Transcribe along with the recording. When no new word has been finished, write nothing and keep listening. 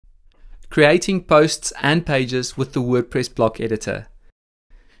creating posts and pages with the WordPress Block Editor.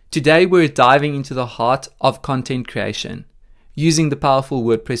 Today we're diving into the heart of content creation, using the powerful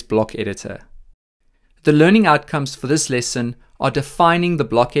WordPress Block Editor. The learning outcomes for this lesson are defining the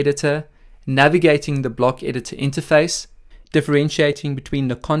block editor, navigating the block editor interface, differentiating between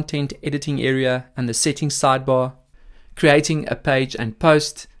the content editing area and the settings sidebar, creating a page and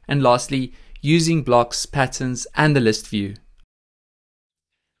post, and lastly, using blocks, patterns, and the list view.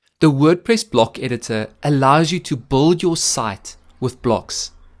 The WordPress Block Editor allows you to build your site with blocks,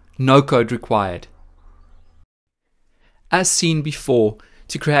 no code required. As seen before,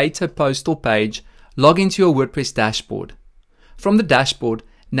 to create a post or page, log into your WordPress dashboard. From the dashboard,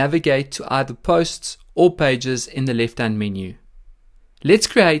 navigate to either posts or pages in the left-hand menu. Let's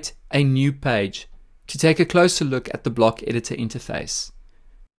create a new page to take a closer look at the block editor interface.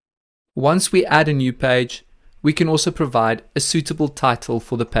 Once we add a new page, we can also provide a suitable title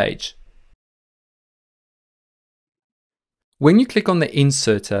for the page. When you click on the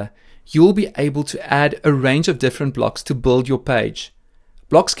inserter, you will be able to add a range of different blocks to build your page.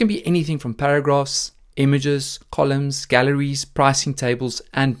 Blocks can be anything from paragraphs, images, columns, galleries, pricing tables,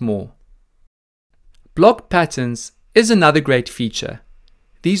 and more. Block patterns is another great feature.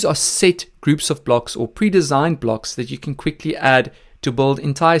 These are set groups of blocks or pre-designed blocks that you can quickly add to build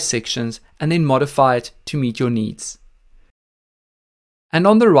entire sections and then modify it to meet your needs. And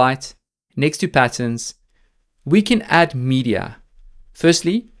on the right, next to patterns, we can add media.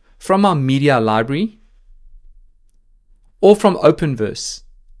 Firstly, from our media library or from Openverse.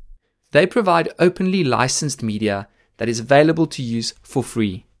 They provide openly licensed media that is available to use for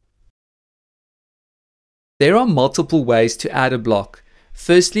free. There are multiple ways to add a block.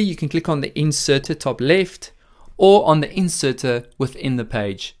 Firstly, you can click on the inserter top left or on the inserter within the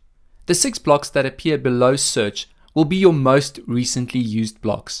page. The 6 blocks that appear below search will be your most recently used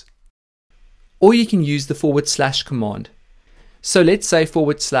blocks. Or you can use the / command. So let's say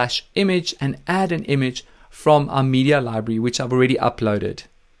 / image and add an image from our media library, which I've already uploaded.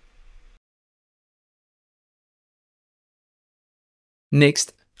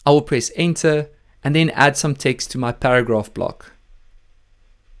 Next, I will press enter and then add some text to my paragraph block.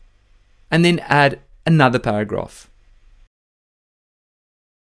 And then add another paragraph.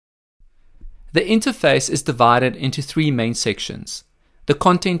 The interface is divided into 3 main sections: the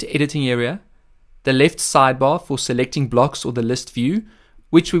content editing area, the left sidebar for selecting blocks or the list view,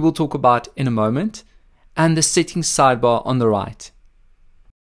 which we will talk about in a moment, and the settings sidebar on the right.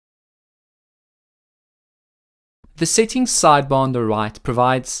 The settings sidebar on the right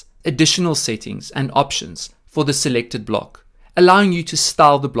provides additional settings and options for the selected block, allowing you to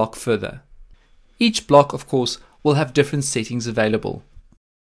style the block further. Each block, of course, will have different settings available.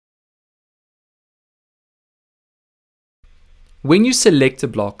 When you select a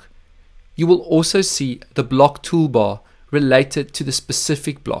block, you will also see the block toolbar related to the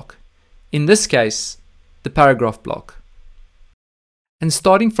specific block. In this case, the paragraph block. And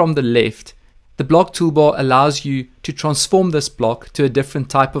starting from the left, the block toolbar allows you to transform this block to a different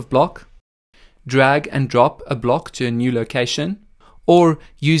type of block, drag and drop a block to a new location, or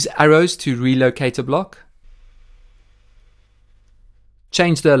use arrows to relocate a block,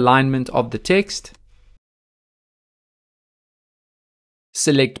 change the alignment of the text,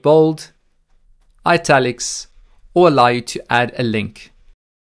 select bold, italics, or allow you to add a link.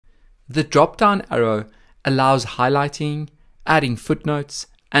 The drop-down arrow allows highlighting, adding footnotes,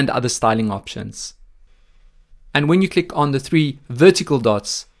 and other styling options. And when you click on the 3 vertical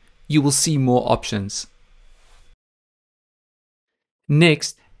dots, you will see more options.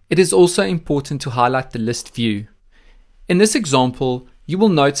 Next, it is also important to highlight the list view. In this example, you will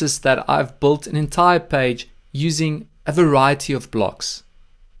notice that I've built an entire page using a variety of blocks.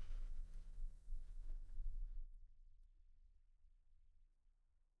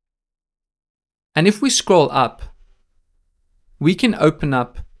 And if we scroll up, we can open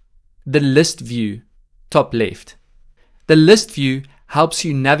up the list view, top left. The list view helps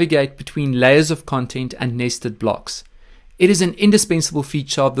you navigate between layers of content and nested blocks. It is an indispensable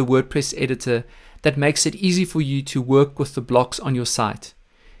feature of the WordPress editor that makes it easy for you to work with the blocks on your site.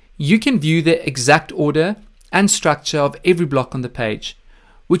 You can view the exact order and structure of every block on the page,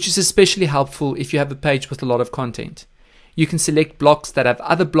 which is especially helpful if you have a page with a lot of content. You can select blocks that have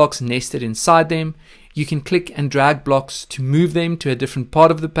other blocks nested inside them. You can click and drag blocks to move them to a different part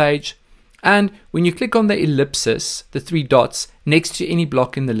of the page. And when you click on the ellipsis, the 3 dots next to any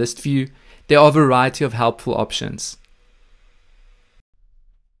block in the list view, there are a variety of helpful options.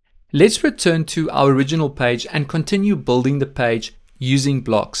 Let's return to our original page and continue building the page using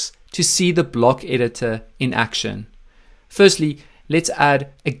blocks to see the block editor in action. Firstly, let's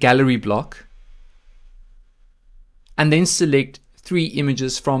add a gallery block and then select 3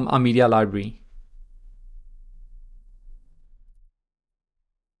 images from our media library.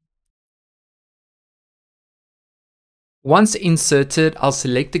 Once inserted, I'll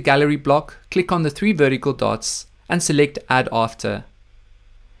select the gallery block, click on the 3 vertical dots and select Add After.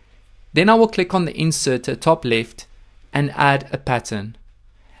 Then I will click on the inserter top left and add a pattern,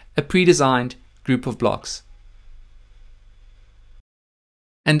 a pre-designed group of blocks.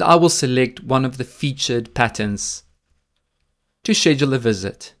 And I will select one of the featured patterns to schedule a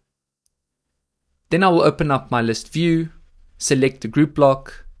visit. Then I will open up my list view, select the group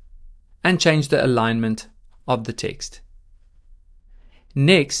block and change the alignment of the text.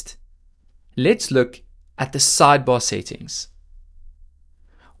 Next, let's look at the sidebar settings.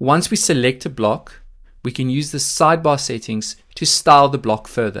 Once we select a block, we can use the sidebar settings to style the block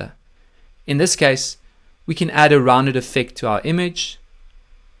further. In this case, we can add a rounded effect to our image.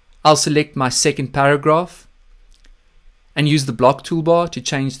 I'll select my second paragraph and use the block toolbar to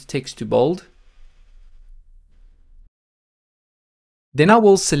change the text to bold. Then I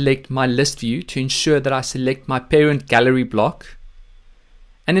will select my list view to ensure that I select my parent gallery block.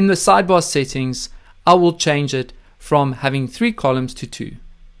 And in the sidebar settings, I will change it from having 3 columns to 2.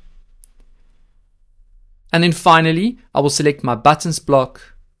 And then finally, I will select my buttons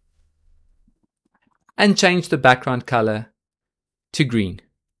block and change the background color to green.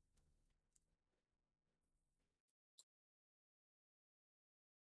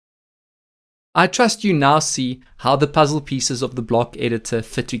 I trust you now see how the puzzle pieces of the block editor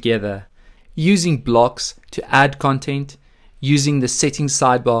fit together, using blocks to add content, using the settings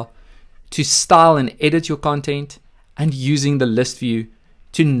sidebar to style and edit your content, and using the list view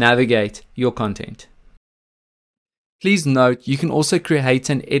to navigate your content. Please note you can also create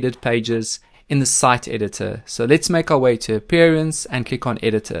and edit pages in the site editor. So let's make our way to Appearance and click on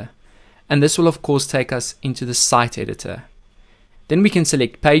Editor. And this will of course take us into the site editor. Then we can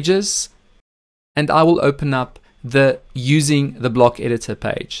select Pages, and I will open up the Using the Block Editor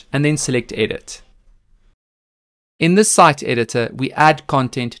page and then select Edit. In the site editor, we add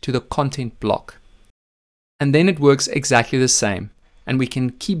content to the content block. And then it works exactly the same, and we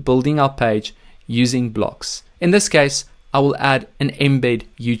can keep building our page using blocks. In this case, I will add an embed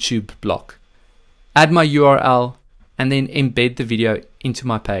YouTube block. Add my URL and then embed the video into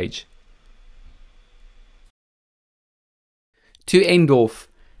my page. To end off,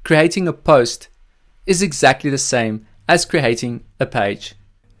 creating a post is exactly the same as creating a page.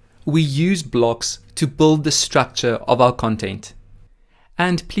 We use blocks to build the structure of our content.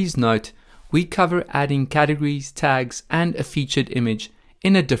 And please note, we cover adding categories, tags, and a featured image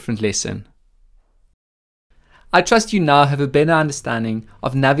in a different lesson. I trust you now have a better understanding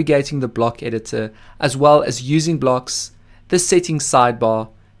of navigating the block editor, as well as using blocks, the settings sidebar,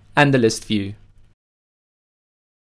 and the list view.